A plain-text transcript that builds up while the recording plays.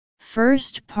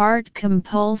First part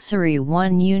compulsory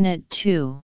 1 Unit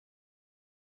 2.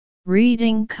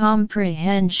 Reading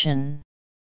Comprehension.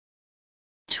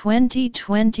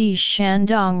 2020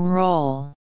 Shandong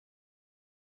Roll.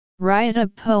 Write a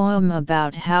poem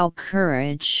about how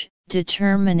courage,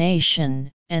 determination,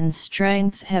 and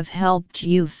strength have helped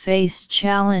you face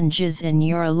challenges in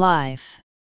your life.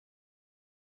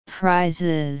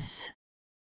 Prizes.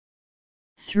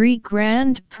 3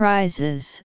 grand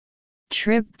prizes.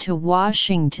 Trip to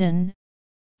Washington,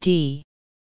 D.C.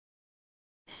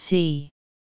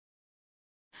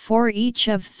 For each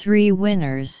of 3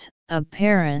 winners, a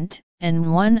parent,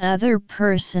 and 1 other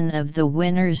person of the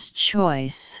winner's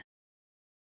choice.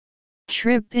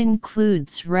 Trip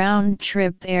includes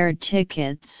round-trip air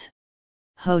tickets,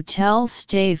 hotel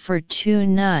stay for 2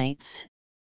 nights,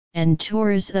 and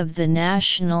tours of the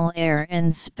National Air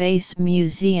and Space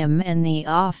Museum and the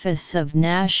Office of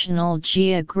National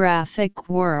Geographic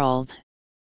World.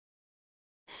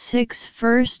 6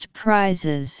 first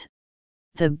prizes.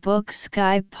 The book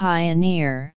Sky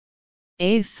Pioneer,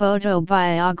 a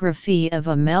photobiography of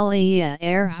Amelia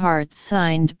Earhart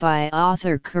signed by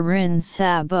author Corinne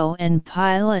Sabo and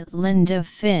pilot Linda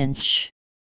Finch.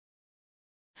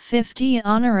 50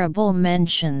 honorable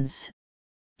mentions.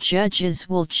 Judges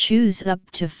will choose up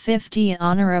to 50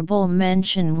 honorable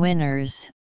mention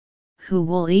winners, who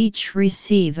will each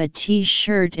receive a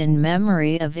T-shirt in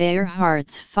memory of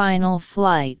Earhart's final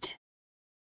flight.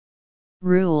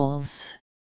 Rules.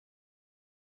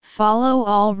 Follow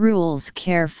all rules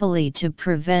carefully to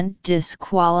prevent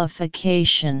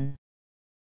disqualification.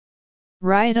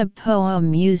 Write a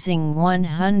poem using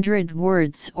 100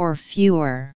 words or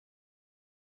fewer.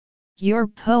 Your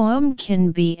poem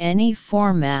can be any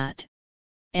format,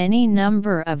 any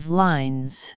number of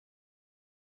lines.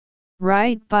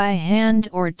 Write by hand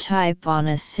or type on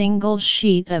a single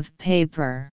sheet of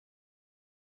paper.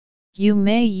 You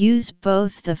may use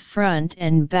both the front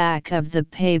and back of the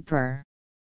paper.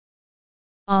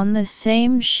 On the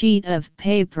same sheet of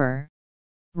paper,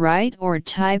 write or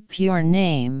type your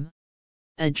name,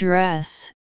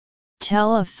 address,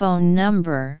 telephone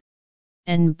number,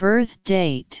 and birth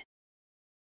date.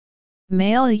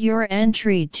 Mail your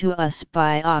entry to us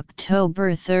by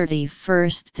October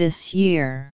 31st this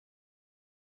year.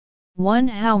 1.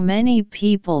 How many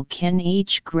people can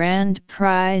each grand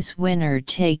prize winner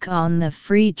take on the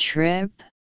free trip?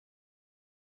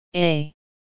 A.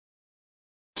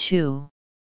 2.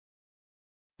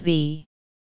 B.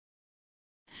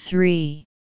 3.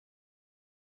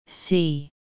 C.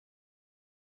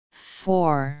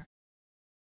 4.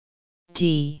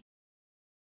 D.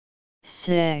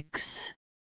 6.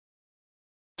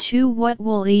 2. What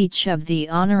will each of the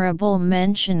honorable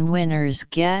mention winners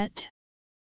get?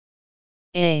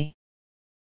 A.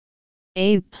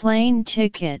 Plane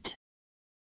ticket.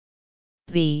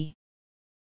 B.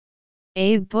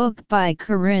 A book by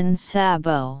Corinne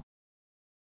Sabo.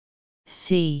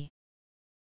 C.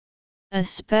 A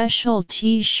special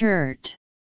T-shirt.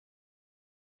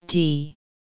 D.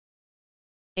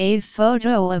 A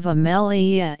photo of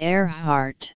Amelia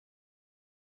Earhart.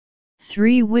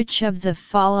 3. Which of the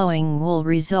following will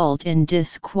result in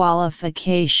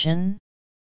disqualification?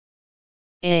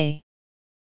 A.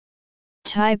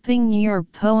 Typing your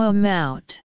poem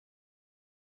out.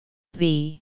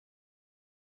 B.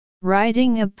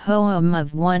 Writing a poem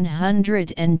of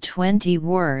 120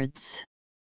 words.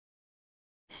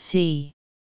 C.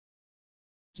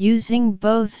 Using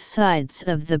both sides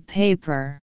of the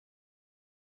paper.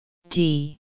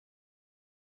 D.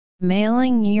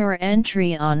 Mailing your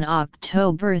entry on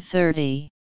October 30.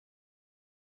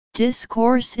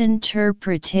 Discourse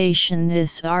interpretation.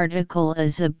 This article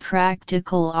is a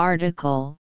practical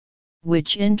article,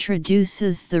 which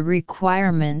introduces the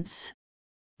requirements,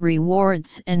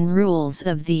 rewards and rules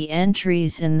of the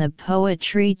entries in the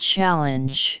Poetry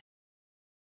Challenge.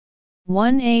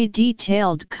 1a.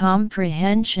 Detailed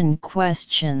comprehension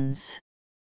questions.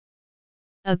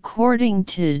 According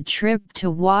to Trip to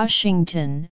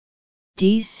Washington,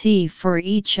 D.C. for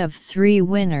each of 3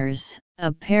 winners,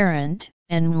 a parent,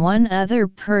 and 1 other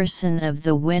person of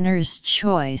the winner's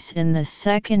choice in the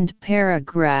second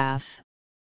paragraph,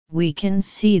 we can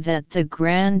see that the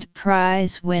grand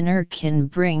prize winner can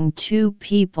bring 2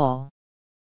 people.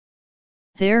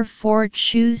 Therefore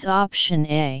choose option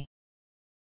A.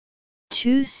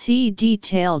 2c.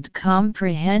 Detailed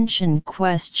comprehension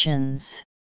questions.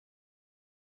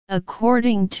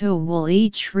 According to will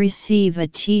each receive a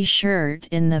T-shirt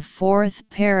in the 4th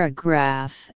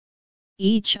paragraph,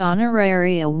 each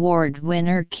honorary award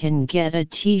winner can get a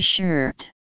T-shirt.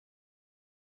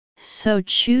 So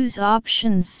choose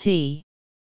option C.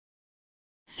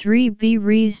 3b.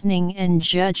 Reasoning and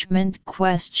judgment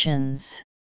questions.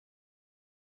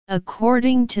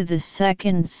 According to the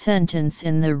second sentence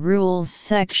in the Rules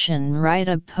section, write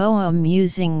a poem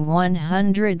using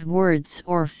 100 words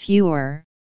or fewer.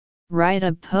 Write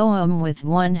a poem with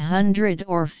 100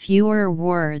 or fewer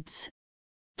words.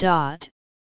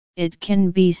 It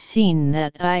can be seen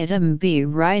that item B,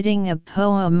 writing a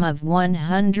poem of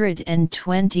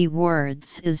 120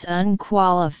 words, is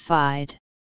unqualified.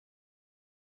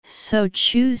 So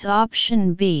choose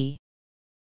option B.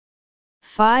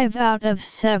 5 out of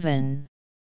 7.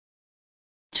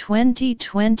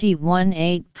 2021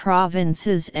 8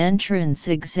 Provinces Entrance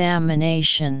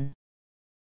Examination.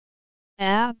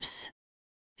 Apps,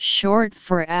 short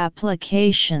for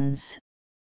applications,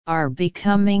 are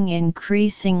becoming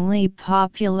increasingly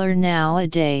popular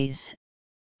nowadays,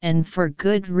 and for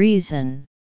good reason.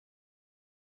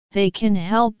 They can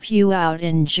help you out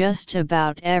in just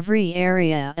about every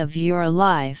area of your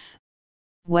life,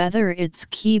 whether it's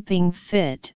keeping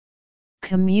fit,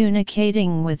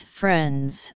 communicating with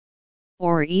friends,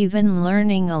 or even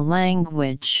learning a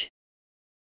language.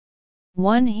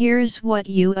 1. Here's what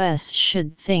you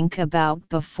should think about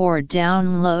before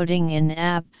downloading an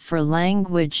app for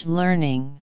language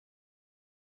learning.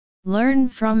 Learn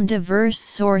from diverse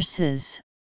sources,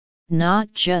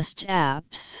 not just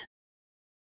apps.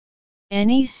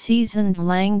 Any seasoned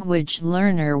language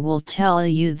learner will tell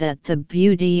you that the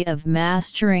beauty of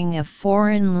mastering a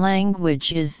foreign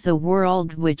language is the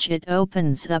world which it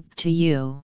opens up to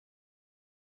you.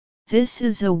 This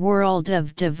is a world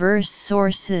of diverse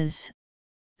sources.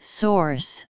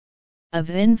 Source of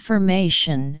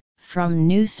information, from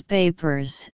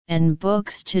newspapers and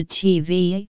books to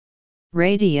TV,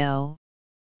 radio,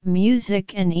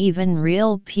 music, and even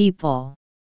real people.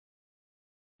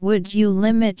 Would you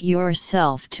limit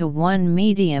yourself to one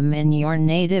medium in your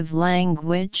native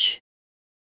language?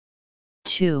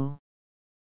 2.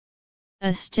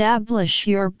 Establish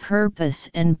your purpose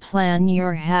and plan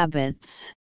your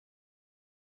habits.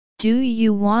 Do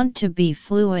you want to be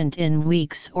fluent in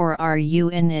weeks, or are you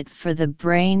in it for the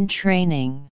brain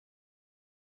training?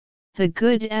 The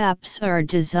good apps are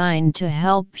designed to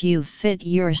help you fit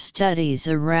your studies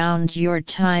around your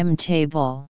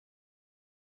timetable.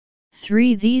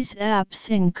 3. These apps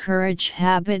encourage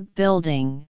habit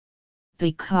building,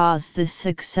 because the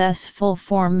successful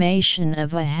formation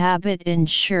of a habit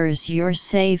ensures your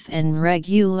safe and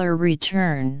regular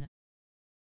return.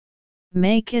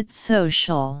 Make it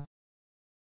social.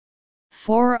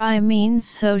 4. I mean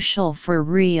social for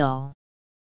real.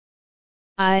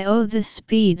 I owe the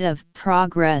speed of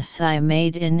progress I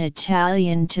made in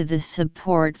Italian to the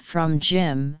support from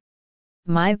Jim,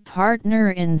 my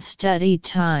partner in study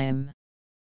time.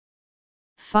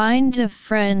 Find a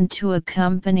friend to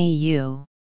accompany you.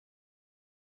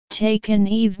 Take an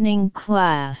evening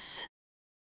class.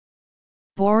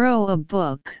 Borrow a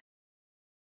book.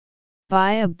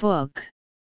 Buy a book.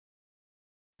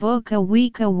 Book a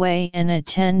week away and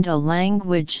attend a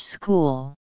language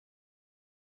school.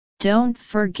 Don't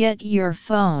forget your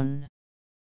phone.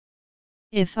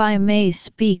 If I may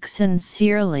speak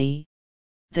sincerely,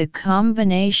 the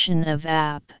combination of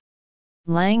app,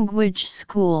 language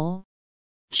school,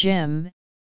 gym,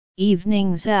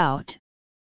 evenings out,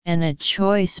 and a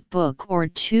choice book or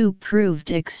two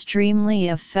proved extremely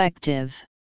effective.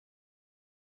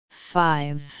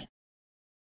 5.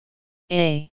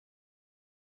 A.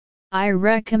 I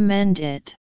recommend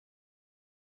it.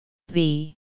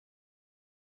 B.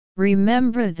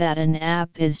 Remember that an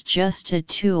app is just a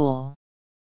tool.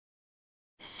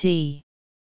 C.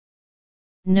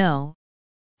 No,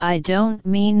 I don't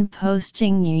mean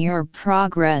posting your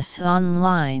progress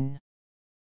online.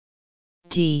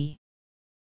 D.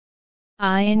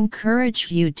 I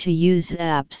encourage you to use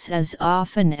apps as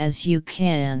often as you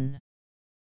can.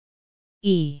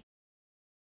 E.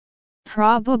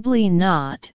 Probably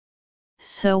not.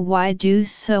 So why do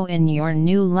so in your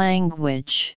new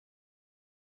language?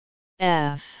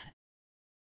 F.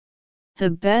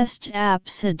 The best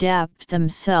apps adapt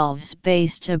themselves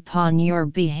based upon your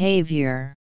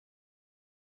behavior.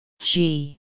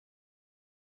 G.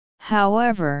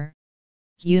 However,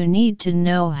 you need to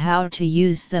know how to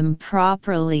use them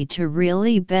properly to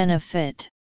really benefit.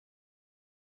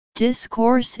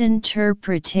 Discourse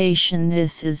interpretation.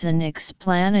 This is an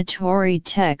explanatory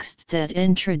text that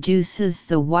introduces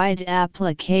the wide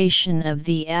application of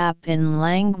the app in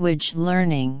language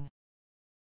learning.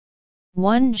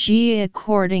 1G.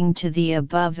 According to the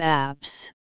above,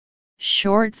 apps,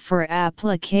 short for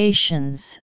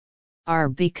applications, are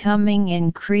becoming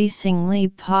increasingly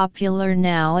popular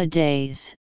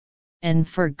nowadays, and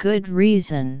for good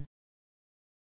reason.